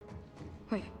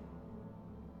Wait.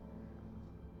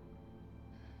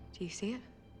 Do you see it?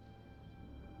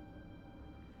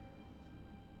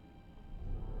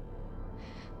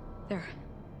 There.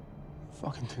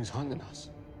 Fucking thing's hunting us.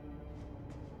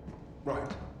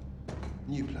 Right.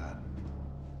 New plan.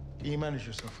 Can you manage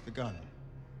yourself with the gun?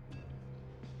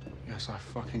 Yes, I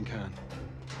fucking can.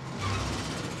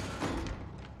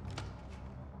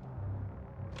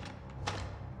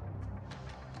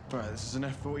 Right, this is an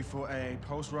F-44 AA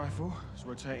pulse rifle. It's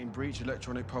rotating breech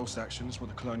electronic pulse action. It's what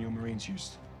the Colonial Marines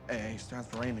used. AA stands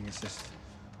for aiming assist.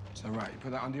 So, right, you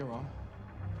put that under your arm.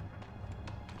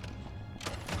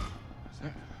 That's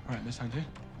it. Right, this hand here.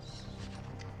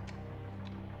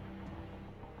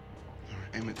 All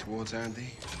right, aim it towards Andy.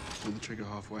 Pull the trigger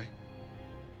halfway.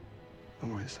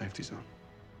 Don't worry, the safety's on.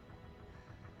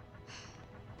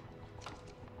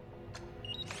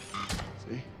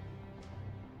 See?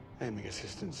 Aiming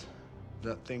assistance. If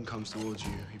that thing comes towards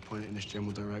you, you point it in this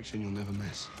general direction, you'll never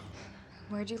miss.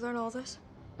 Where'd you learn all this?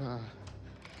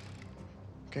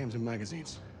 Games and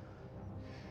magazines.